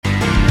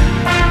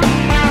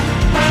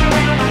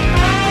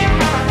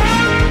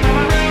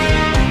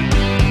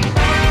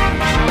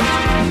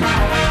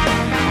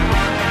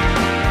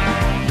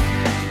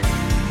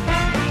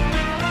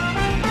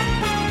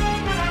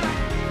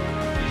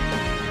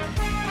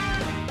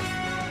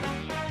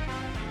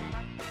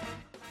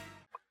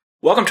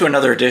Welcome to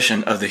another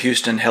edition of the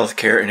Houston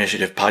Healthcare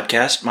Initiative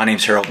podcast. My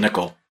name's Harold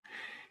Nickel.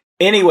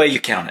 Any way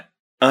you count it,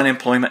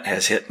 unemployment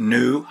has hit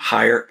new,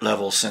 higher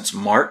levels since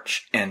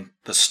March and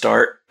the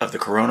start of the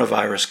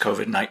coronavirus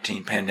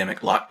COVID-19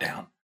 pandemic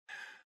lockdown.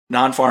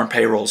 Non-farm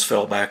payrolls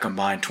fell by a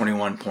combined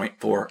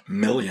 21.4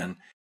 million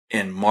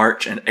in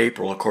March and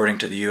April, according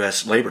to the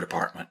U.S. Labor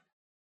Department.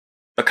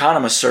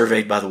 Economists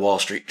surveyed by the Wall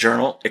Street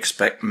Journal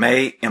expect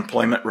May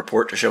employment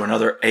report to show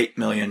another 8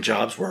 million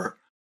jobs were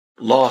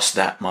lost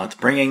that month,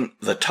 bringing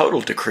the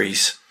total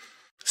decrease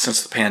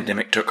since the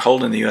pandemic took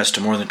hold in the U.S. to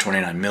more than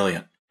 29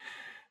 million.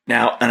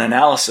 Now, an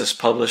analysis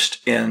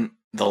published in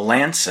The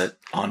Lancet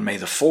on May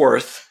the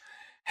 4th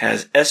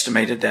has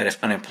estimated that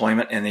if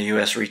unemployment in the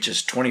U.S.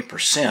 reaches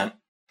 20%,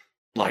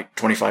 like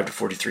 25 to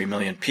 43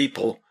 million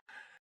people,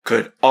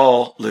 could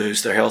all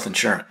lose their health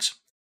insurance.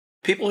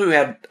 People who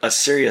had a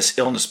serious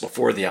illness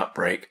before the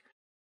outbreak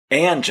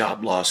and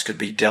job loss could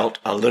be dealt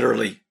a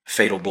literally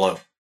fatal blow.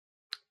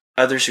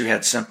 Others who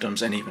had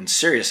symptoms and even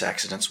serious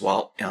accidents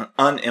while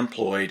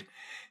unemployed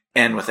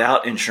and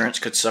without insurance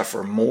could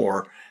suffer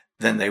more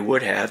than they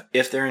would have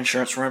if their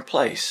insurance were in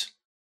place.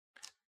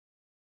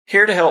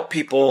 Here to help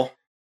people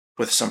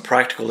with some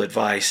practical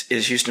advice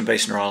is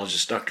Houston-based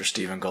neurologist Dr.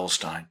 Stephen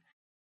Goldstein.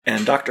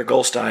 And Dr.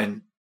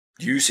 Goldstein,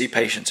 you see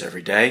patients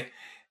every day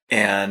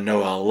and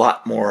know a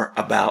lot more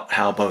about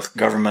how both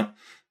government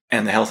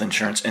and the health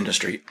insurance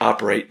industry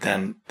operate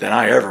than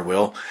I ever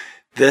will.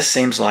 This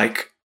seems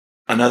like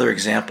another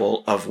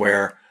example of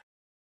where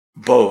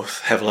both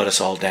have let us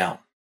all down.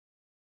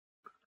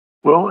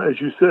 Well,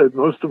 as you said,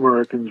 most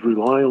Americans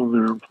rely on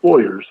their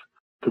employers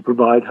to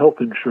provide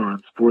health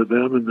insurance for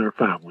them and their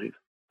families.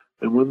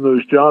 And when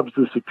those jobs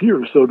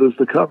disappear, so does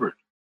the coverage.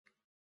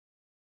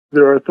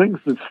 There are things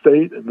that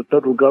state and the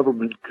federal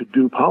government could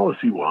do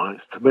policy-wise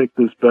to make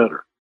this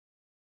better.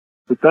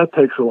 But that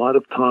takes a lot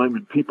of time,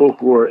 and people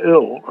who are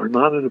ill are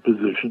not in a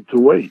position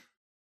to wait.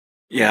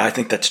 Yeah, I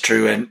think that's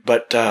true.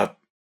 But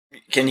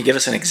can you give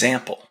us an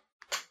example?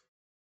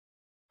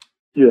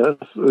 Yes.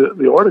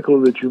 The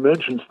article that you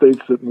mentioned states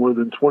that more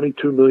than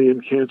 22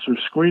 million cancer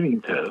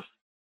screening tests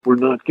were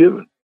not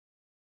given.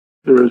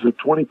 There is a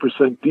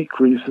 20%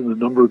 decrease in the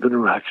number of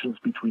interactions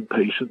between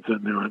patients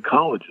and their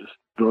oncologists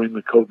during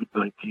the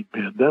COVID-19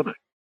 pandemic.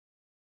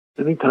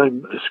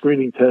 Anytime a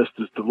screening test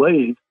is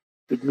delayed,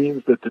 it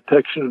means that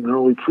detection and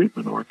early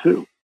treatment are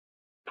too.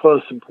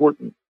 Plus,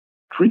 important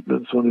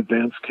treatments on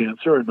advanced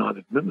cancer are not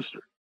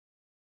administered.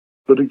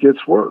 But it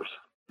gets worse.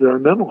 There are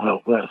mental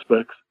health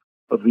aspects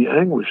of the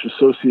anguish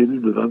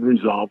associated with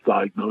unresolved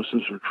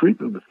diagnosis or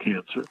treatment with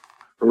cancer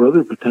or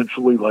other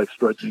potentially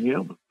life-threatening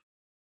ailments.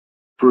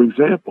 For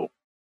example,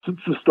 since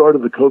the start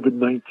of the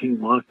COVID-19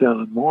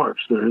 lockdown in March,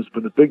 there has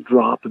been a big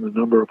drop in the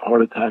number of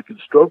heart attack and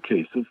stroke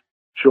cases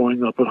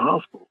showing up at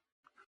hospitals.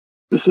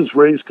 This has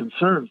raised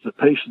concerns that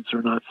patients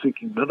are not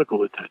seeking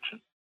medical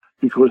attention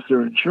because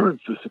their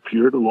insurance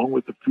disappeared along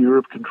with the fear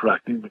of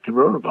contracting the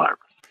coronavirus.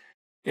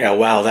 Yeah,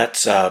 wow,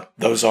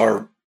 those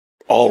are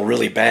all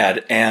really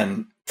bad.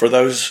 And for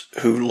those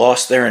who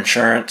lost their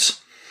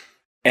insurance,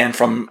 and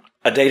from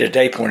a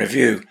day-to-day point of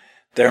view,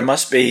 there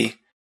must be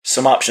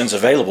some options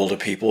available to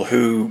people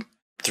who,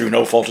 through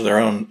no fault of their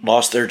own,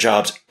 lost their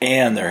jobs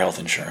and their health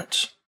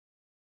insurance.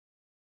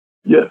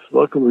 Yes,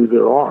 luckily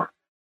there are.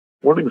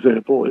 One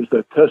example is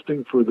that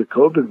testing for the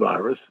COVID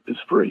virus is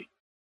free.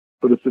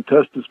 But if the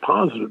test is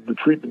positive, the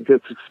treatment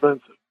gets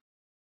expensive.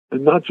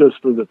 And not just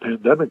for the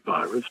pandemic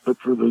virus, but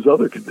for those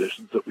other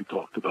conditions that we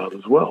talked about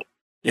as well.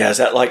 Yeah, is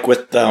that like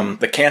with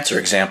the cancer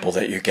example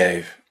that you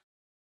gave?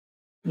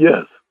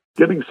 Yes.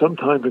 Getting some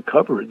type of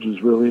coverage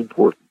is really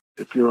important.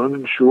 If you're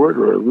uninsured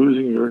or are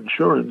losing your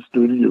insurance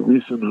due to your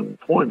recent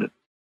unemployment,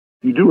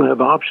 you do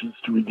have options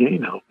to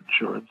regain health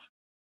insurance.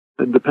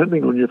 And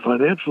depending on your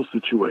financial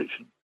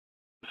situation,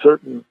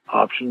 certain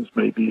options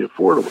may be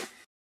affordable.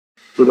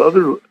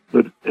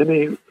 But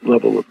any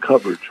level of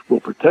coverage will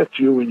protect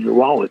you and your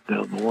wallet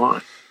down the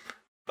line.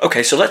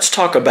 Okay, so let's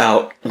talk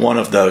about one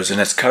of those,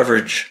 and its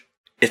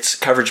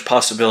coverage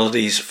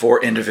possibilities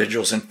for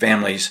individuals and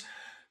families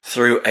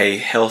through a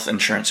health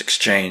insurance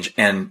exchange.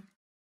 And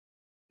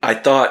I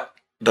thought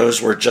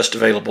those were just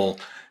available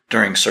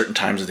during certain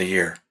times of the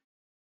year.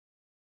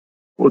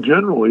 Well,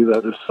 generally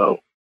that is so.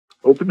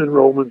 Open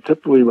enrollment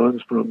typically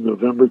runs from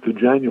November to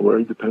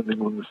January,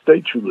 depending on the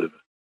state you live in.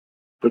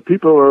 But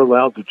people are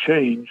allowed to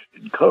change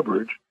in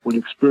coverage when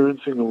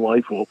experiencing a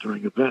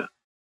life-altering event.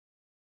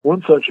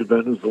 One such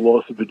event is the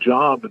loss of a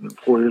job and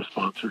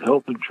employer-sponsored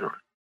health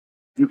insurance.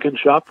 You can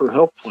shop for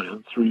health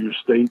plans through your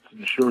state's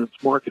insurance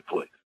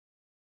marketplace.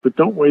 But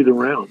don't wait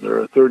around. There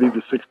are 30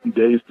 to 60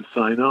 days to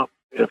sign up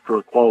after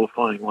a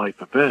qualifying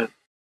life event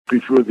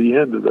before the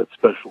end of that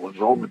special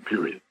enrollment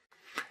period.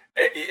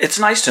 It's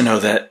nice to know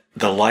that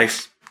the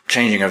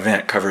life-changing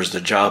event covers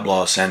the job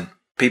loss and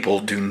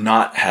people do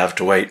not have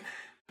to wait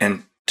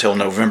until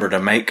November to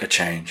make a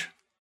change.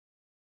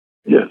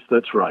 Yes,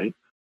 that's right.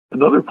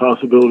 Another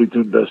possibility to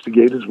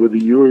investigate is whether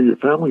you or your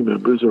family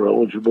members are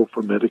eligible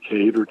for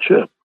Medicaid or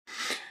CHIP.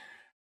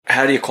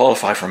 How do you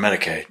qualify for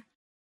Medicaid?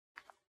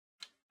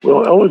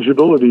 Well,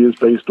 eligibility is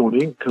based on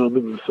income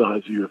and the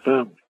size of your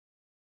family.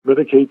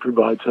 Medicaid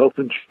provides health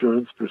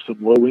insurance for some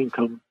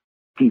low-income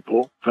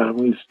people,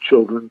 families,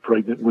 children,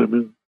 pregnant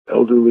women,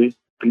 elderly,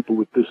 people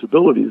with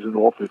disabilities in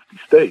all 50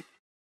 states.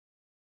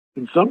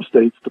 In some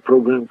states, the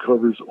program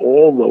covers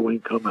all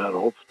low-income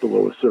adults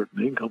below a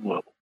certain income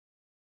level.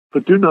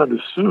 But do not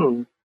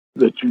assume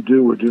that you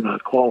do or do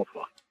not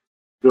qualify.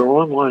 There are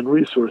online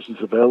resources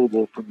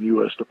available from the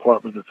U.S.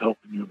 Department of Health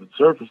and Human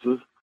Services,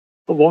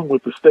 along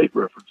with the state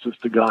references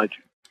to guide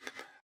you.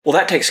 Well,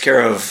 that takes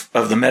care of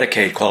the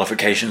Medicaid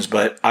qualifications,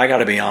 but I got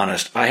to be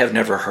honest, I have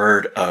never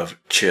heard of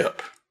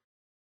CHIP.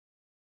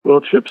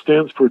 Well, CHIP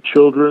stands for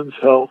Children's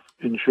Health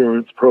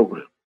Insurance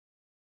Program.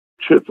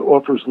 CHIP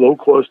offers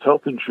low-cost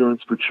health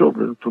insurance for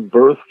children from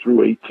birth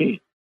through 18.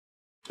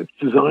 It's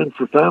designed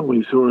for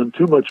families who earn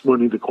too much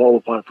money to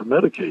qualify for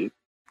Medicaid,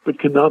 but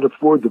cannot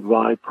afford to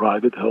buy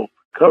private health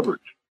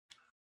coverage.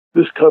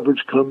 This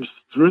coverage comes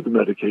through the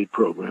Medicaid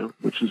program,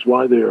 which is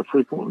why they are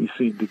frequently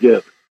seen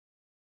together.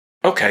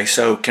 Okay,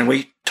 so can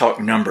we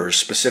talk numbers,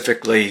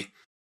 specifically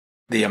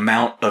the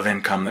amount of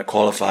income that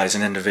qualifies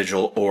an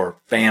individual or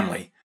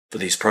family for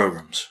these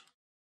programs?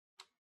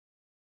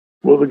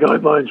 Well, the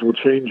guidelines will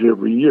change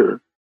every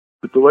year,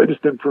 but the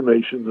latest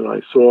information that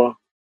I saw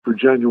for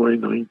January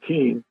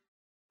 19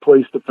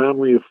 placed a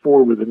family of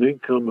four with an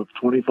income of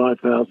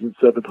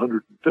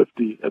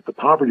 $25,750 at the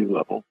poverty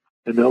level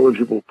and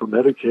eligible for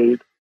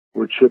Medicaid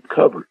or CHIP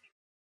coverage.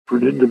 For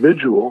an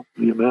individual,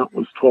 the amount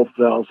was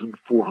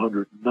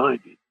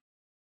 $12,490,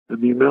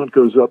 and the amount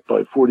goes up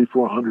by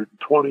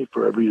 $4,420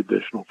 for every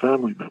additional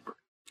family member.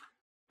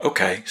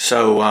 Okay,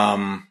 so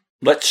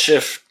let's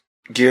shift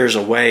gears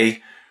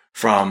away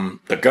from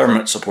the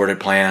government-supported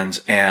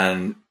plans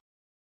and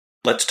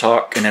let's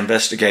talk and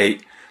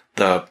investigate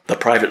the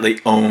privately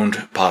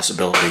owned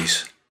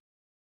possibilities.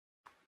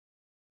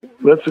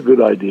 That's a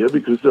good idea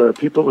because there are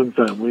people and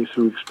families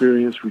who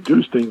experience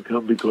reduced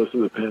income because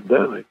of the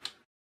pandemic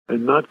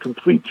and not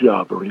complete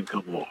job or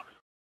income loss,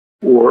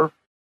 or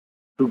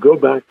who go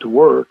back to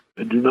work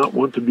and do not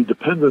want to be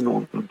dependent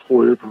on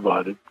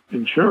employer-provided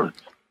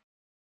insurance.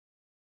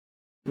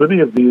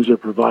 Many of these are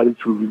provided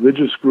through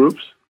religious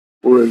groups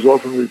or is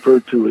often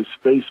referred to as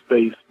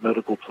faith-based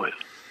medical plans.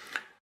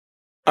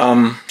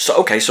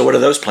 So what do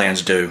those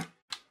plans do?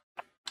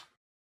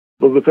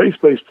 Well, the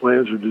faith-based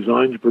plans are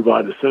designed to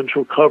provide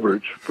essential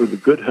coverage for the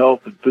good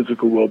health and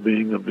physical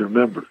well-being of their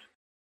members.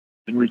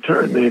 In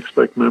return, they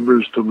expect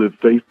members to live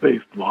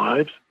faith-based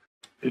lives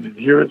in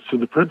adherence to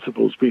the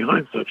principles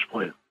behind such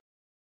plans.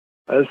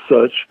 As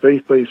such,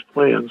 faith-based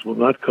plans will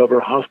not cover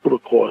hospital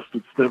costs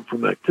that stem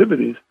from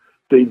activities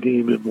they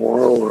deem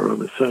immoral or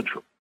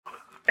unessential.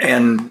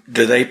 And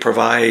do they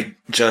provide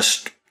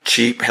just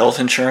cheap health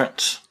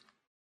insurance?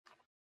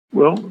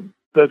 Well,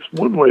 that's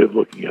one way of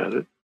looking at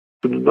it,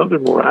 but another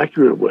more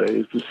accurate way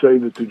is to say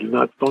that they do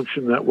not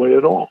function that way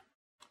at all.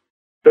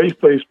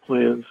 Faith-based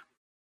plans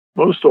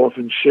most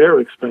often share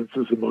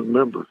expenses among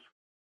members.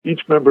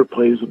 Each member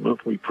pays a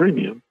monthly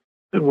premium,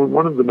 and when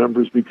one of the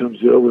members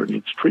becomes ill or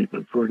needs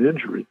treatment for an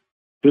injury,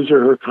 his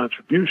or her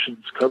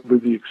contributions cover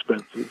the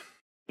expenses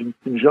in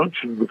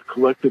conjunction with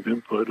collective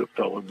input of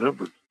fellow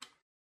members.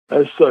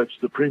 As such,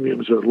 the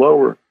premiums are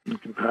lower in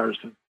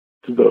comparison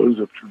to those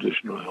of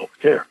traditional health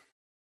care.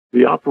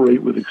 They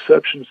operate with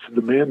exceptions to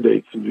the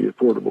mandates of the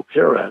Affordable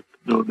Care Act,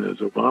 known as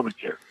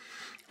Obamacare.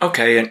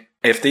 Okay, and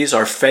if these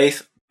are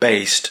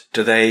faith-based,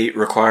 do they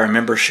require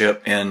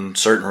membership in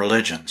certain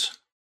religions?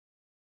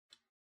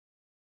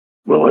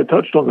 Well, I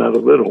touched on that a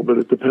little, but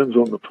it depends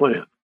on the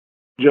plan.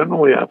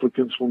 Generally,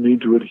 applicants will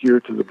need to adhere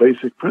to the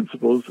basic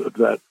principles of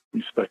that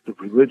respective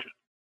religion.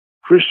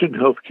 Christian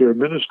healthcare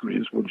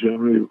ministries will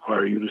generally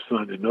require you to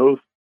sign an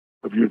oath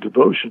of your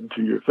devotion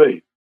to your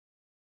faith.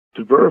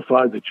 To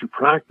verify that you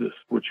practice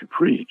what you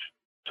preach,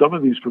 some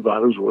of these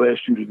providers will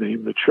ask you to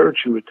name the church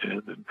you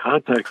attend and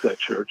contact that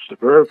church to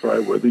verify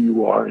whether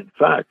you are, in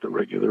fact, a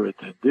regular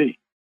attendee.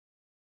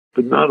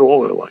 But not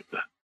all are like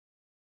that.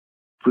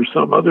 For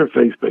some other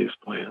faith-based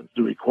plans,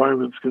 the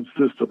requirements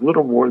consist of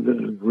little more than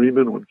an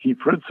agreement on key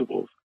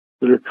principles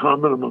that are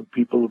common among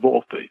people of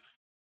all faiths.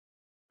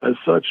 As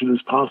such, it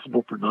is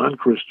possible for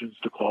non-Christians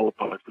to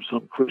qualify for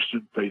some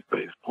Christian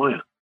faith-based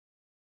plan.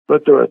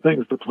 But there are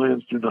things the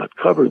plans do not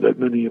cover that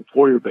many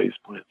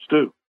employer-based plans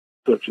do,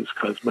 such as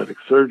cosmetic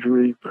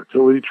surgery,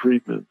 fertility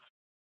treatments,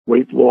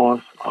 weight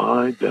loss,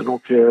 eye, dental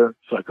care,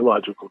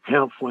 psychological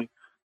counseling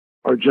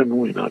are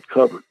generally not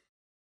covered.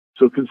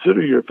 So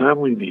consider your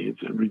family needs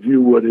and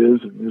review what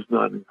is and is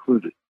not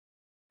included.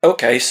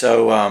 Okay,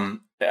 so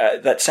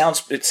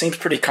it seems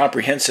pretty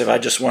comprehensive. I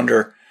just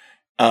wonder,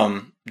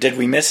 did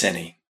we miss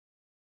any?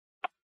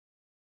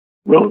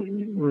 Well,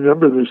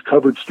 remember there's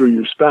coverage through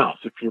your spouse.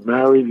 If you're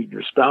married and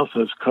your spouse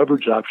has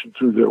coverage option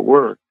through their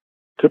work,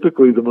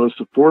 typically the most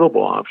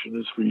affordable option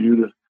is for you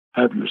to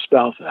have your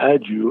spouse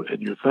add you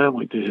and your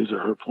family to his or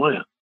her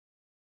plan.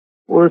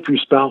 Or if your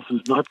spouse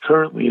is not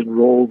currently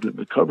enrolled in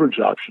the coverage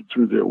option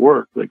through their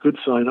work, they could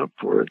sign up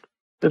for it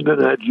and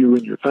then add you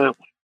and your family.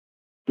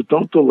 But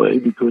don't delay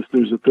because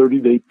there's a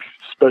 30-day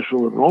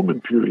special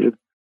enrollment period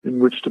in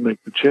which to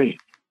make the change.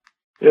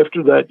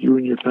 After that, you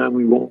and your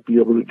family won't be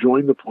able to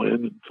join the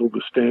plan until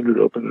the standard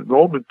open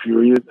enrollment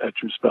period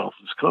at your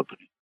spouse's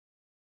company.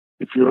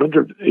 If you're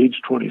under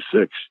age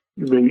 26,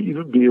 you may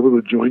even be able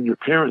to join your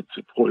parents'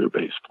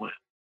 employer-based plan.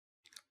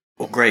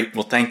 Well, great.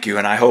 Well, thank you.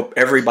 And I hope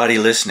everybody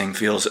listening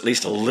feels at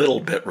least a little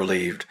bit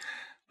relieved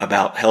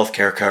about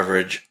healthcare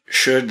coverage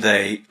should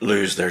they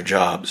lose their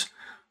jobs.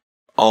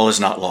 All is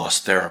not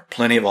lost. There are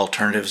plenty of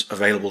alternatives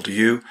available to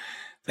you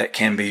that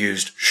can be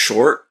used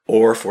short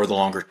or for the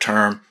longer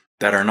term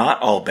that are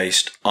not all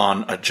based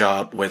on a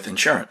job with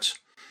insurance.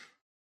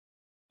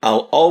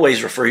 I'll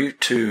always refer you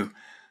to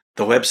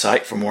the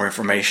website for more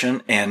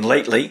information, and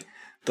lately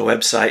the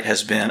website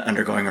has been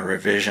undergoing a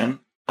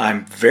revision.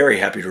 I'm very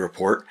happy to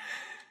report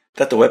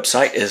that the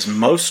website is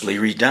mostly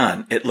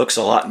redone. It looks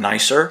a lot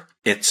nicer.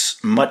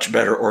 It's much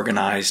better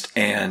organized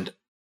and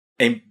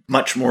a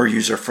much more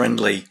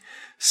user-friendly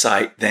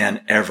site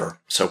than ever.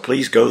 So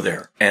please go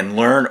there and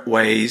learn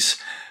ways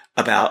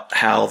about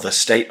how the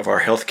state of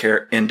our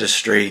healthcare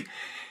industry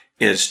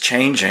is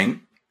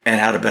changing and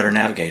how to better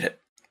navigate it.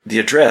 The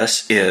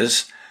address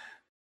is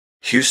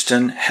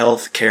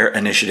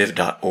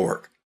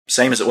HoustonHealthcareInitiative.org.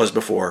 Same as it was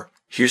before,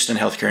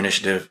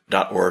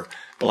 HoustonHealthcareInitiative.org.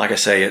 But like I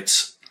say,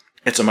 it's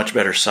a much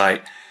better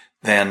site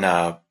than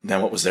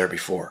what was there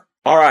before.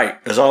 All right,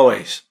 as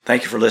always,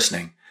 thank you for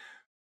listening.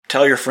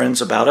 Tell your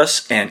friends about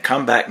us and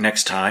come back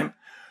next time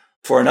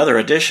for another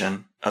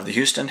edition of the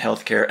Houston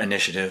Healthcare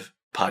Initiative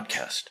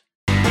podcast.